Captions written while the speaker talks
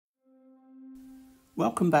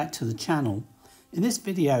Welcome back to the channel. In this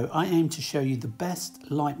video I aim to show you the best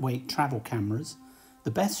lightweight travel cameras,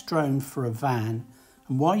 the best drone for a van,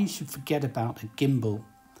 and why you should forget about a gimbal.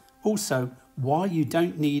 Also, why you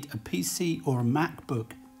don't need a PC or a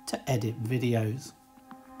MacBook to edit videos.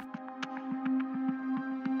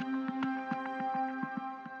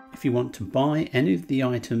 If you want to buy any of the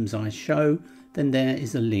items I show, then there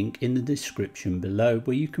is a link in the description below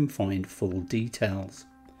where you can find full details.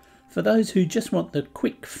 For those who just want the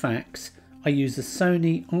quick facts, I use a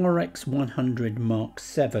Sony RX100 Mark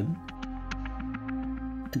VII,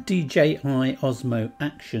 a DJI Osmo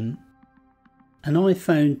Action, an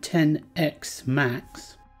iPhone XS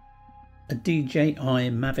Max, a DJI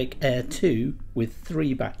Mavic Air 2 with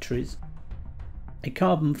 3 batteries, a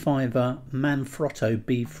carbon fibre Manfrotto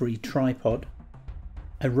B3 tripod,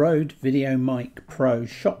 a Rode VideoMic Pro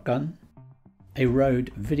shotgun, a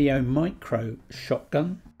Rode Video Micro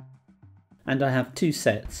shotgun, and I have 2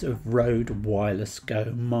 sets of Rode Wireless Go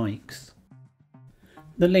mics.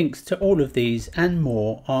 The links to all of these and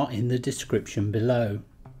more are in the description below.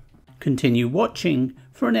 Continue watching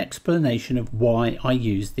for an explanation of why I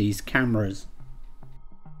use these cameras.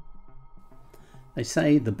 They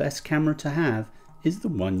say the best camera to have is the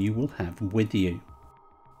one you will have with you.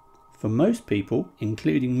 For most people,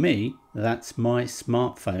 including me, that's my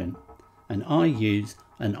smartphone, and I use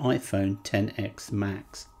an iPhone XS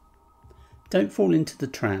Max. Don't fall into the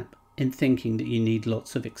trap in thinking that you need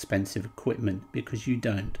lots of expensive equipment, because you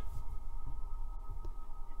don't.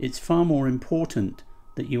 It's far more important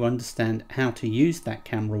that you understand how to use that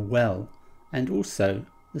camera well, and also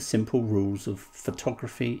the simple rules of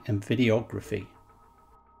photography and videography.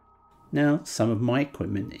 Now, some of my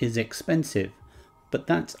equipment is expensive, but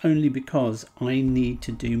that's only because I need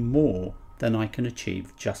to do more than I can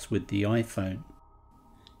achieve just with the iPhone.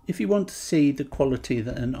 If you want to see the quality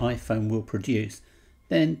that an iPhone will produce,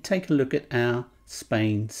 then take a look at our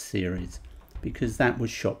Spain series, because that was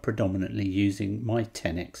shot predominantly using my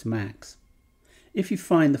XS Max. If you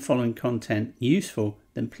find the following content useful,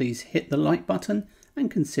 then please hit the like button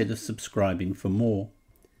and consider subscribing for more.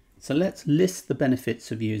 So let's list the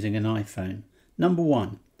benefits of using an iPhone. Number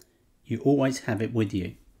 1, you always have it with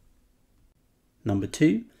you. Number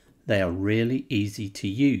 2, they are really easy to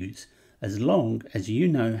use, as long as you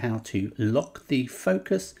know how to lock the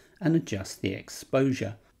focus and adjust the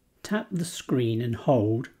exposure. Tap the screen and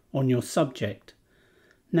hold on your subject.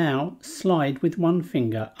 Now slide with one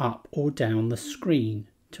finger up or down the screen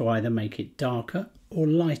to either make it darker or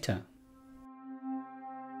lighter.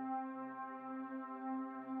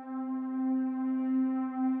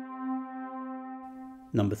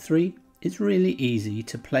 Number 3, it's really easy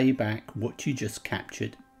to play back what you just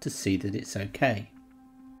captured to see that it's okay.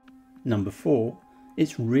 Number 4,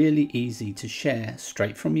 it's really easy to share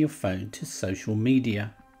straight from your phone to social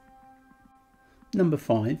media. Number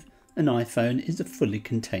 5, an iPhone is a fully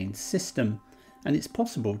contained system, and it's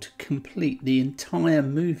possible to complete the entire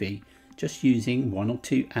movie just using 1 or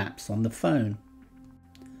 2 apps on the phone.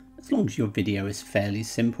 As long as your video is fairly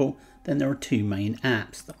simple, then there are 2 main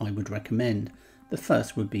apps that I would recommend. The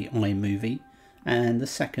first would be iMovie, and the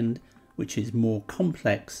second, which is more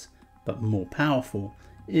complex but more powerful,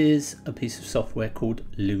 is a piece of software called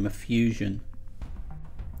LumaFusion.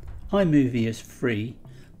 iMovie is free,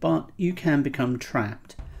 but you can become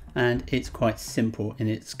trapped, and it's quite simple in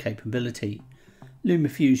its capability.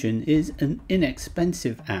 LumaFusion is an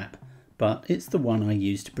inexpensive app, but it's the one I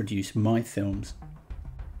use to produce my films.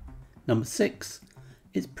 Number 6,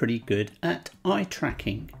 it's pretty good at eye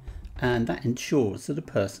tracking, and that ensures that a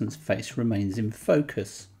person's face remains in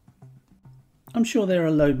focus. I'm sure there are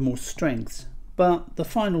a load more strengths, but the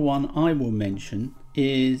final one I will mention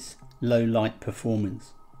is low light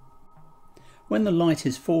performance. When the light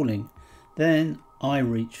is falling, then I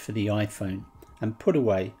reach for the iPhone and put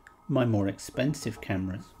away my more expensive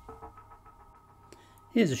cameras.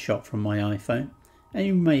 Here's a shot from my iPhone, and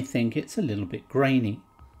you may think it's a little bit grainy,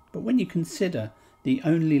 but when you consider the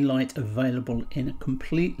only light available in a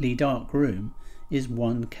completely dark room is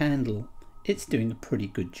 1 candle, it's doing a pretty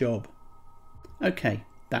good job. Okay,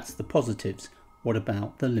 that's the positives. What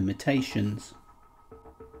about the limitations?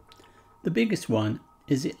 The biggest one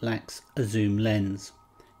is it lacks a zoom lens.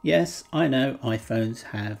 Yes, I know iPhones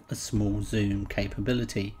have a small zoom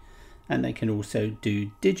capability, and they can also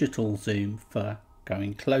do digital zoom for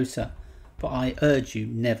going closer, but I urge you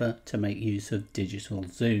never to make use of digital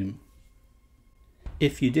zoom.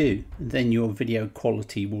 If you do, then your video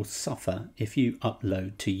quality will suffer if you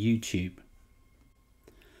upload to YouTube.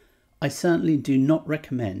 I certainly do not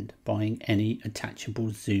recommend buying any attachable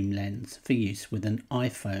zoom lens for use with an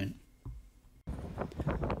iPhone.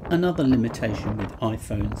 Another limitation with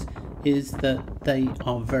iPhones is that they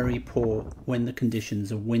are very poor when the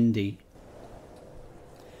conditions are windy.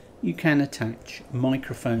 You can attach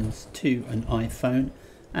microphones to an iPhone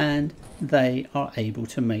and they are able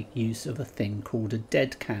to make use of a thing called a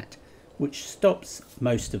dead cat, which stops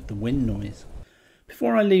most of the wind noise.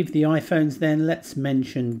 Before I leave the iPhones then, let's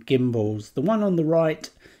mention gimbals. The one on the right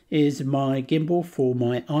is my gimbal for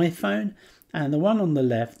my iPhone, and the one on the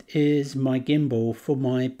left is my gimbal for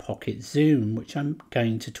my Pocket Zoom, which I'm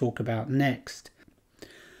going to talk about next.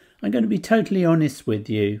 I'm going to be totally honest with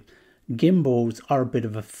you. Gimbals are a bit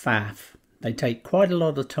of a faff. They take quite a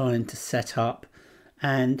lot of time to set up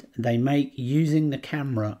and they make using the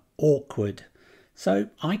camera awkward. So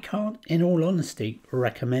I can't, in all honesty,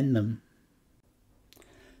 recommend them.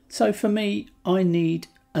 So for me, I need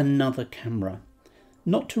another camera.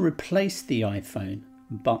 Not to replace the iPhone,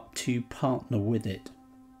 but to partner with it.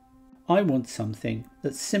 I want something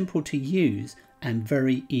that's simple to use and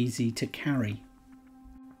very easy to carry.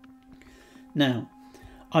 Now,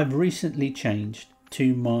 I've recently changed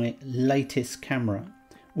to my latest camera,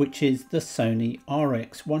 which is the Sony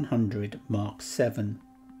RX100 Mark VII.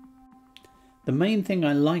 The main thing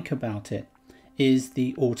I like about it is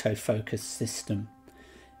the autofocus system.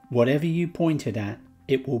 Whatever you point it at,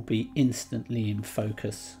 it will be instantly in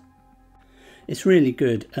focus. It's really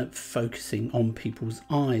good at focusing on people's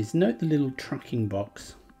eyes. Note the little tracking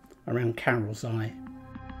box around Carol's eye.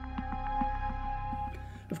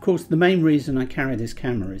 Of course, the main reason I carry this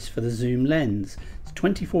camera is for the zoom lens. It's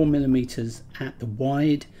 24mm at the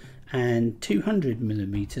wide and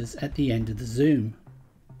 200mm at the end of the zoom.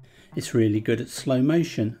 It's really good at slow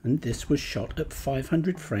motion, and this was shot at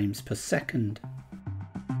 500 frames per second.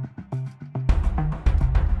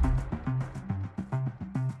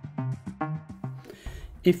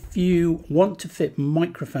 If you want to fit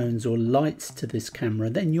microphones or lights to this camera,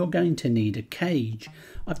 then you're going to need a cage.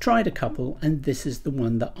 I've tried a couple and this is the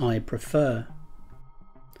one that I prefer.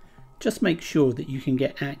 Just make sure that you can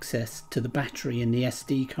get access to the battery and the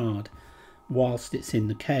SD card whilst it's in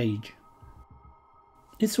the cage.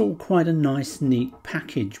 It's all quite a nice, neat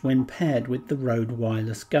package when paired with the Rode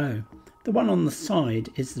Wireless Go. The one on the side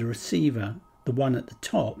is the receiver, the one at the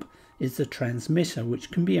top is the transmitter,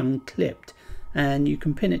 which can be unclipped and you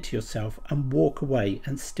can pin it to yourself and walk away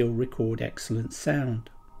and still record excellent sound.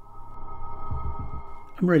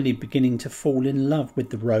 I'm really beginning to fall in love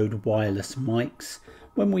with the Rode wireless mics.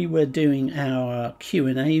 When we were doing our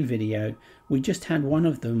Q&A video, we just had one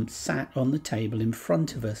of them sat on the table in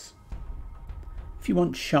front of us. If you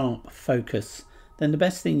want sharp focus, then the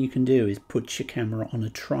best thing you can do is put your camera on a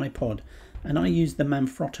tripod, and I use the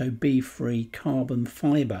Manfrotto B-free carbon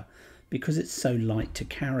fibre because it's so light to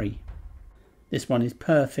carry. This one is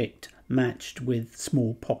perfect, matched with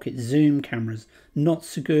small pocket zoom cameras. Not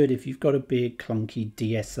so good if you've got a big clunky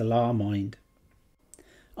DSLR mind.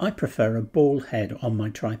 I prefer a ball head on my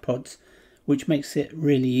tripods, which makes it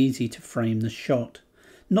really easy to frame the shot.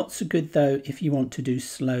 Not so good though if you want to do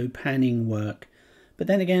slow panning work, but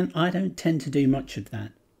then again I don't tend to do much of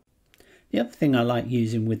that. The other thing I like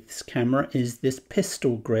using with this camera is this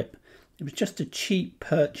pistol grip. It was just a cheap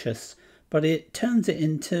purchase, but it turns it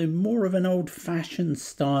into more of an old-fashioned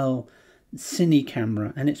style cine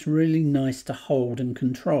camera, and it's really nice to hold and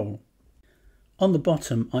control. On the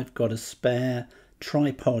bottom I've got a spare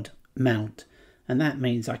tripod mount, and that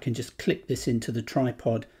means I can just click this into the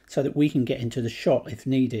tripod so that we can get into the shot if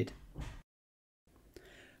needed.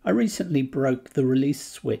 I recently broke the release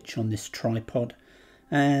switch on this tripod,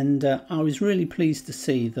 and I was really pleased to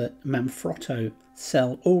see that Manfrotto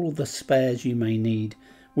sell all the spares you may need,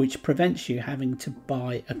 which prevents you having to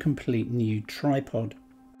buy a complete new tripod.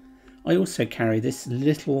 I also carry this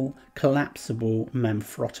little collapsible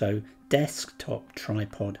Manfrotto desktop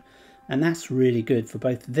tripod, and that's really good for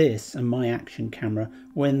both this and my action camera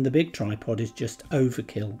when the big tripod is just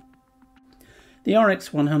overkill. The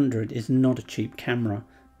RX100 is not a cheap camera,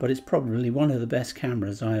 but it's probably one of the best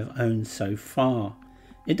cameras I have owned so far.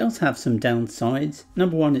 It does have some downsides.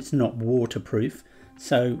 Number one, it's not waterproof,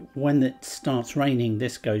 so when it starts raining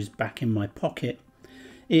this goes back in my pocket.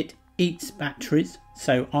 It eats batteries,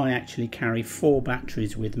 so I actually carry 4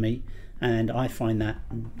 batteries with me, and I find that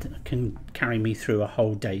can carry me through a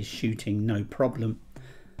whole day's shooting no problem.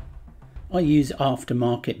 I use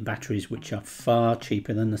aftermarket batteries which are far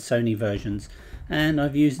cheaper than the Sony versions, and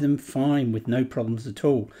I've used them fine with no problems at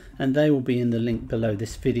all, and they will be in the link below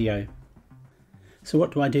this video. So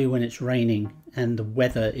what do I do when it's raining and the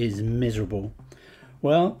weather is miserable?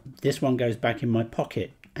 Well, this one goes back in my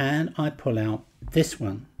pocket and I pull out this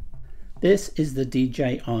one. This is the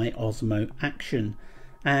DJI Osmo Action,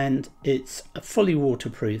 and it's fully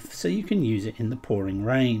waterproof, so you can use it in the pouring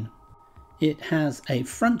rain. It has a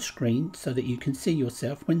front screen so that you can see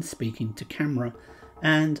yourself when speaking to camera,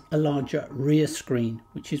 and a larger rear screen,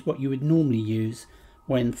 which is what you would normally use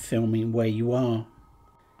when filming where you are.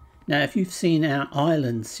 Now, if you've seen our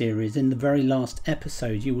Ireland series, in the very last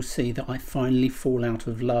episode you will see that I finally fall out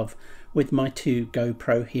of love with my two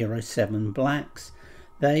GoPro Hero 7 Blacks.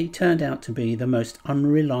 They turned out to be the most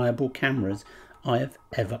unreliable cameras I have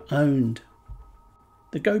ever owned.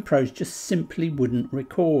 The GoPros just simply wouldn't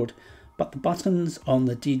record, but the buttons on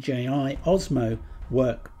the DJI Osmo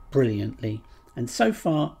work brilliantly, and so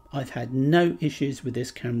far I've had no issues with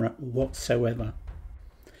this camera whatsoever.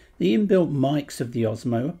 The inbuilt mics of the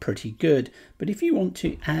Osmo are pretty good, but if you want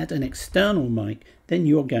to add an external mic, then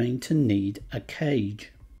you're going to need a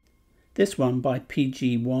cage. This one by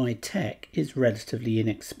PGY Tech is relatively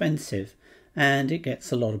inexpensive, and it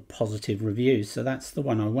gets a lot of positive reviews, so that's the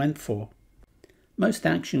one I went for. Most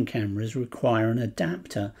action cameras require an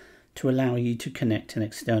adapter to allow you to connect an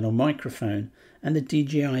external microphone, and the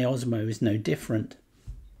DJI Osmo is no different.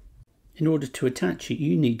 In order to attach it,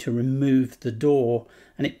 you need to remove the door,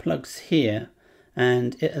 and it plugs here,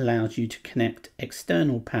 and it allows you to connect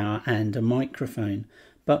external power and a microphone.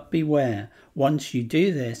 But beware, once you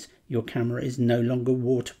do this, your camera is no longer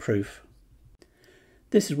waterproof.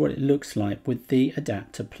 This is what it looks like with the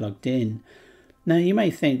adapter plugged in. Now you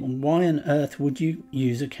may think, why on earth would you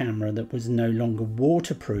use a camera that was no longer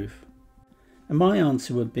waterproof? And my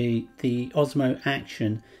answer would be the Osmo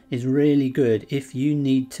Action is really good if you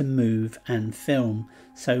need to move and film.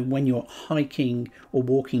 So when you're hiking or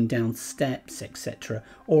walking down steps, etc.,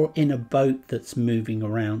 or in a boat that's moving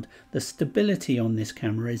around, the stability on this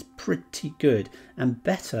camera is pretty good and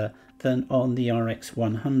better than on the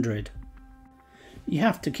RX100. You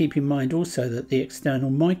have to keep in mind also that the external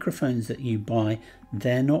microphones that you buy,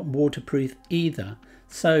 they're not waterproof either,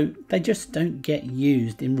 so they just don't get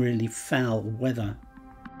used in really foul weather.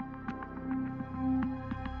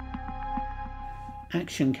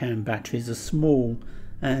 Action cam batteries are small,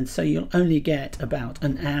 and so you'll only get about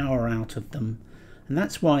an hour out of them, and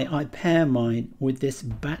that's why I pair mine with this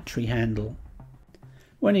battery handle.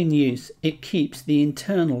 When in use, it keeps the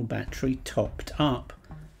internal battery topped up,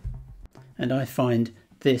 and I find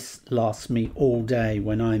this lasts me all day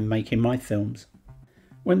when I'm making my films.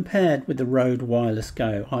 When paired with the Rode Wireless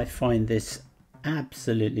Go, I find this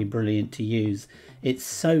absolutely brilliant to use. It's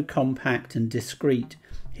so compact and discreet.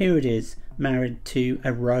 Here it is, married to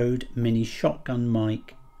a Rode Mini Shotgun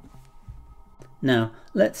mic. Now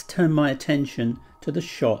let's turn my attention to the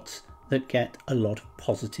shots that get a lot of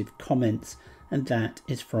positive comments, and that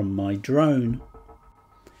is from my drone.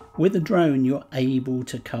 With a drone you're able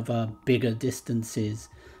to cover bigger distances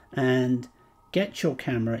and get your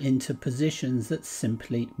camera into positions that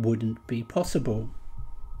simply wouldn't be possible.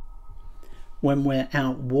 When we're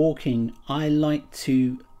out walking, I like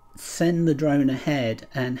to send the drone ahead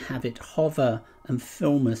and have it hover and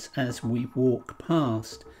film us as we walk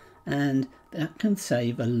past, and that can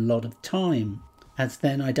save a lot of time, as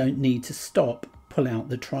then I don't need to stop, pull out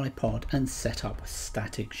the tripod and set up a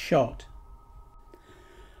static shot.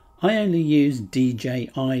 I only use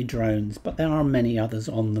DJI drones, but there are many others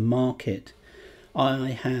on the market. I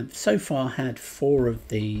have so far had 4 of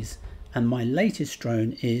these, and my latest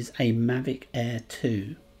drone is a Mavic Air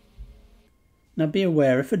 2. Now be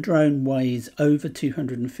aware, if a drone weighs over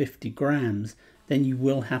 250 grams, then you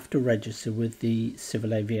will have to register with the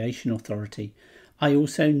Civil Aviation Authority. I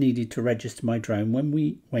also needed to register my drone when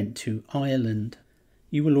we went to Ireland.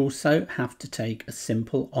 You will also have to take a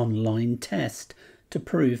simple online test to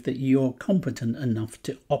prove that you're competent enough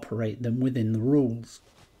to operate them within the rules.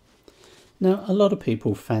 Now, a lot of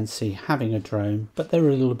people fancy having a drone, but they're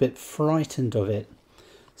a little bit frightened of it.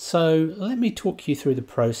 So let me talk you through the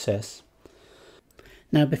process.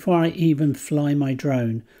 Now, before I even fly my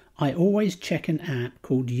drone, I always check an app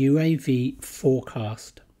called UAV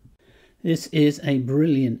Forecast. This is a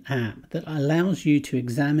brilliant app that allows you to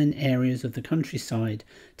examine areas of the countryside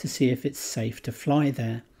to see if it's safe to fly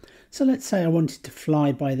there. So let's say I wanted to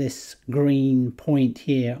fly by this green point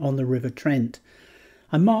here on the River Trent.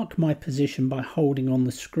 I mark my position by holding on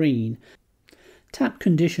the screen, tap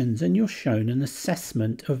conditions, and you're shown an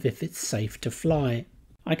assessment of if it's safe to fly.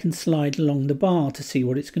 I can slide along the bar to see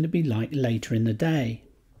what it's going to be like later in the day.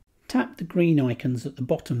 Tap the green icons at the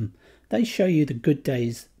bottom. They show you the good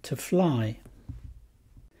days to fly.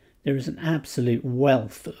 There is an absolute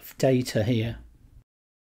wealth of data here.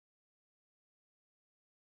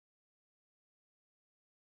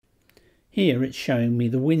 Here it's showing me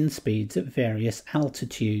the wind speeds at various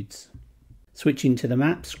altitudes. Switching to the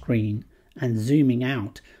map screen, and zooming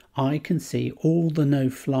out, I can see all the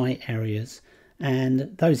no-fly areas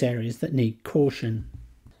and those areas that need caution.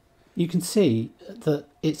 You can see that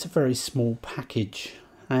it's a very small package,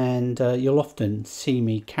 and you'll often see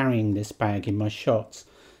me carrying this bag in my shots.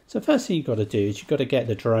 So first thing you've got to do is you've got to get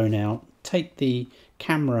the drone out, take the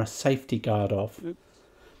camera safety guard off,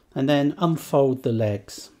 and then unfold the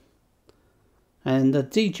legs. And the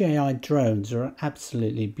DJI drones are an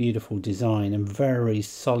absolutely beautiful design and very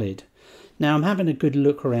solid. Now I'm having a good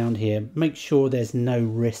look around here, make sure there's no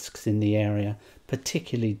risks in the area,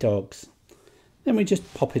 particularly dogs. Then we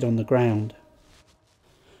just pop it on the ground.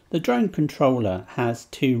 The drone controller has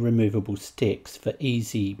 2 removable sticks for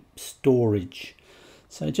easy storage.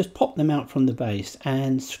 So just pop them out from the base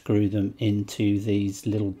and screw them into these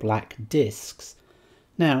little black discs.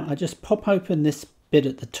 Now I just pop open this bit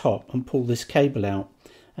at the top and pull this cable out,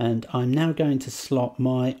 and I'm now going to slot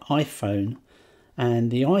my iPhone,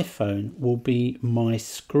 and the iPhone will be my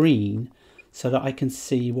screen so that I can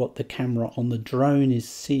see what the camera on the drone is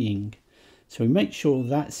seeing. So we make sure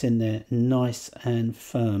that's in there nice and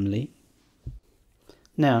firmly.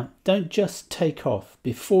 Now don't just take off.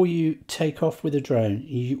 Before you take off with a drone,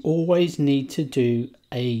 you always need to do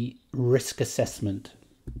a risk assessment.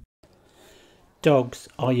 Dogs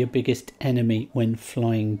are your biggest enemy when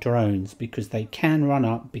flying drones because they can run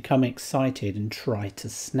up, become excited and try to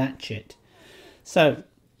snatch it. So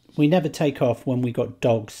we never take off when we got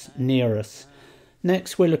dogs near us.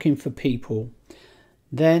 Next we're looking for people.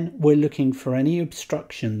 Then we're looking for any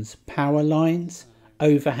obstructions, power lines,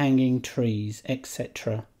 overhanging trees,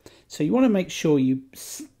 etc. So you want to make sure you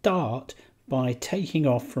start by taking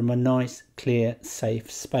off from a nice, clear,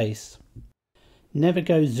 safe space. Never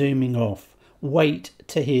go zooming off. Wait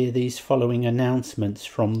to hear these following announcements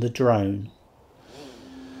from the drone.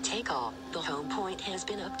 Take off. The home point has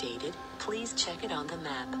been updated. Please check it on the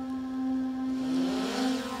map.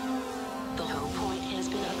 The home point has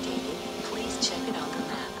been updated. Please check it on the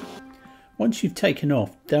map. Once you've taken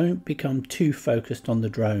off, don't become too focused on the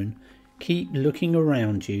drone. Keep looking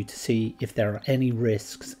around you to see if there are any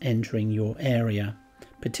risks entering your area,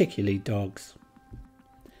 particularly dogs.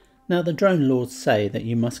 Now the drone laws say that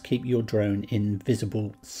you must keep your drone in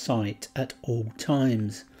visible sight at all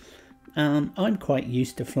times. I'm quite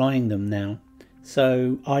used to flying them now,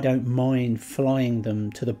 so I don't mind flying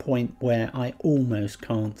them to the point where I almost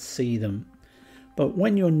can't see them. But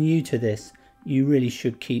when you're new to this, you really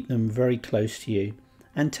should keep them very close to you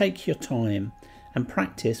and take your time, and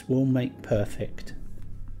practice will make perfect.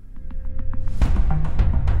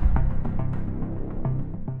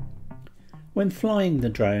 When flying the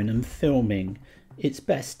drone and filming, it's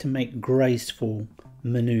best to make graceful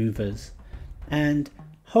maneuvers and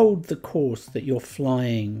hold the course that you're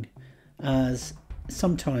flying, as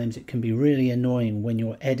sometimes it can be really annoying when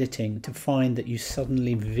you're editing to find that you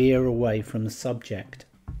suddenly veer away from the subject.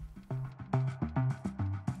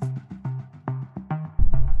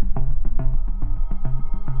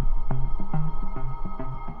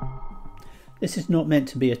 This is not meant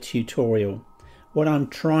to be a tutorial. What I'm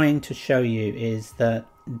trying to show you is that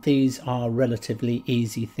these are relatively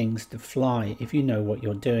easy things to fly if you know what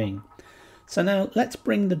you're doing. So now let's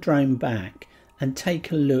bring the drone back and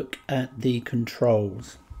take a look at the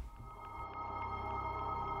controls.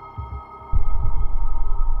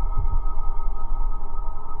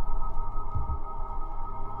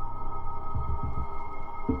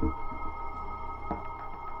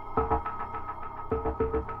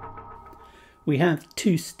 We have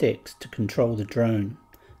 2 sticks to control the drone.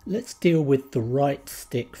 Let's deal with the right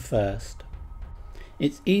stick first.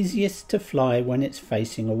 It's easiest to fly when it's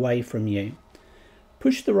facing away from you.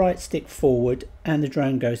 Push the right stick forward and the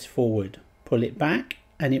drone goes forward. Pull it back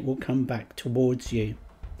and it will come back towards you.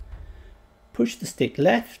 Push the stick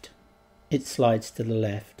left, it slides to the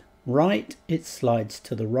left. Right, it slides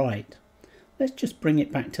to the right. Let's just bring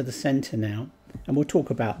it back to the center now, and we'll talk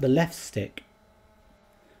about the left stick.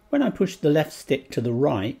 When I push the left stick to the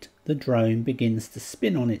right, the drone begins to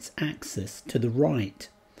spin on its axis to the right.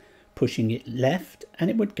 Pushing it left and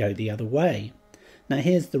it would go the other way. Now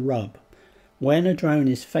here's the rub. When a drone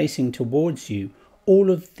is facing towards you,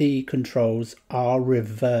 all of the controls are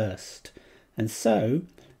reversed. And so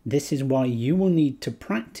this is why you will need to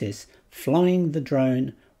practice flying the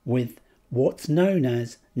drone with what's known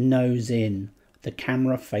as nose in, the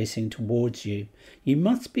camera facing towards you. You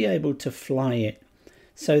must be able to fly it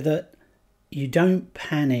so that you don't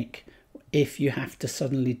panic if you have to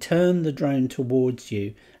suddenly turn the drone towards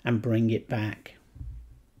you and bring it back.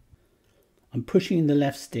 I'm pushing the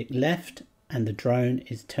left stick left and the drone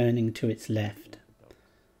is turning to its left.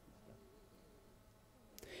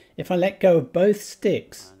 If I let go of both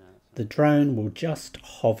sticks, the the drone will just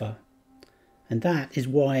hover. And that is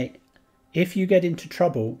why, if you get into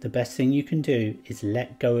trouble, the best thing you can do is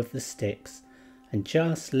let go of the sticks and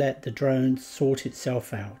just let the drone sort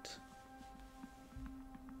itself out.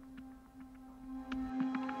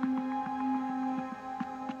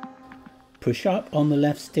 Push up on the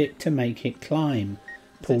left stick to make it climb.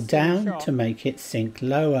 Pull down to make it sink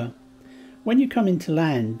lower. When you come into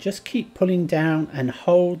land, just keep pulling down and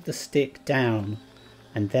hold the stick down,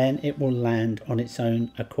 and then it will land on its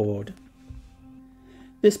own accord.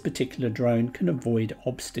 This particular drone can avoid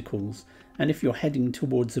obstacles, and if you're heading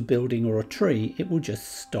towards a building or a tree, it will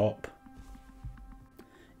just stop.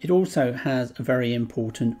 It also has a very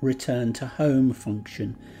important return to home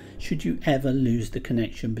function, should you ever lose the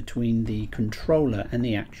connection between the controller and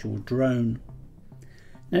the actual drone.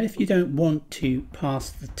 Now, if you don't want to pass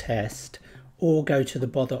the test or go to the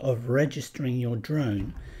bother of registering your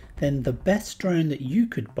drone, then the best drone that you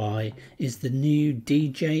could buy is the new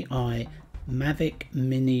DJI Mavic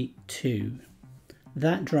Mini 2.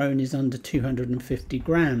 That drone is under 250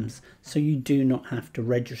 grams, so you do not have to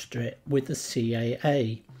register it with the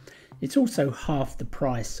CAA. It's also half the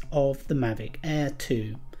price of the Mavic Air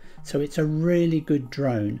 2, so it's a really good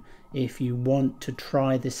drone if you want to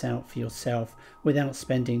try this out for yourself without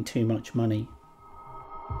spending too much money.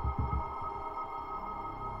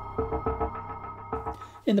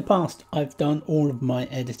 In the past, I've done all of my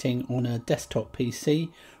editing on a desktop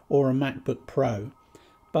PC or a MacBook Pro,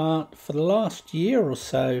 but for the last year or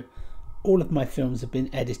so, all of my films have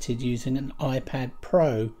been edited using an iPad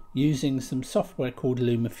Pro using some software called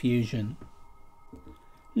LumaFusion.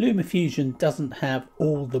 LumaFusion doesn't have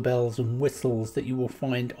all the bells and whistles that you will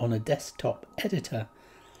find on a desktop editor,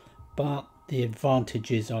 but the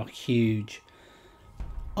advantages are huge.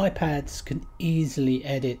 iPads can easily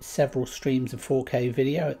edit several streams of 4K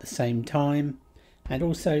video at the same time, and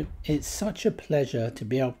also it's such a pleasure to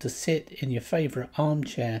be able to sit in your favourite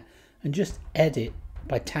armchair and just edit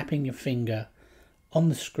by tapping your finger on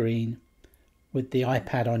the screen with the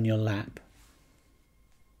iPad on your lap.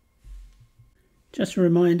 Just a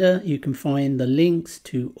reminder, you can find the links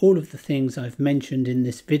to all of the things I've mentioned in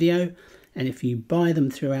this video, and if you buy them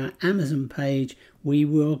through our Amazon page, we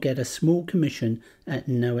will get a small commission at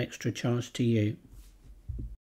no extra charge to you.